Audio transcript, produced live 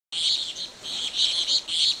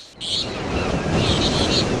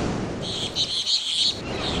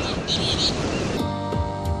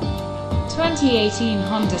2018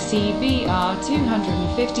 Honda CBR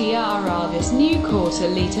 250RR. This new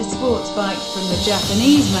quarter-liter sports bike from the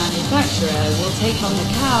Japanese manufacturer will take on the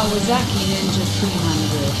Kawasaki Ninja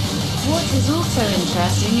 300. What is also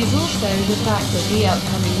interesting is also the fact that the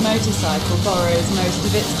upcoming motorcycle borrows most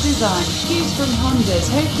of its design cues from Honda's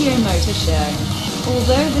Tokyo Motor Show.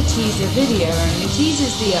 Although the teaser video only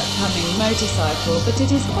teases the upcoming motorcycle, but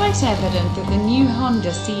it is quite evident that the new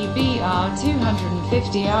Honda CBR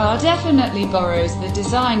 250R definitely borrows the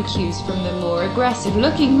design cues from the more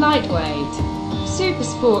aggressive-looking lightweight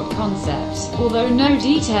Supersport concept. Although no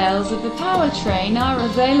details of the powertrain are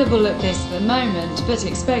available at the moment, but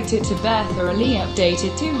expect it to bear thoroughly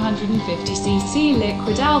updated 250cc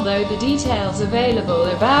liquid, although the details available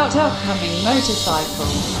about upcoming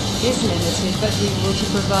motorcycle is limited, but we will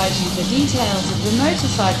provide you the details of the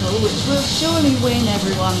motorcycle, which will surely win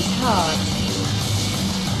everyone's heart.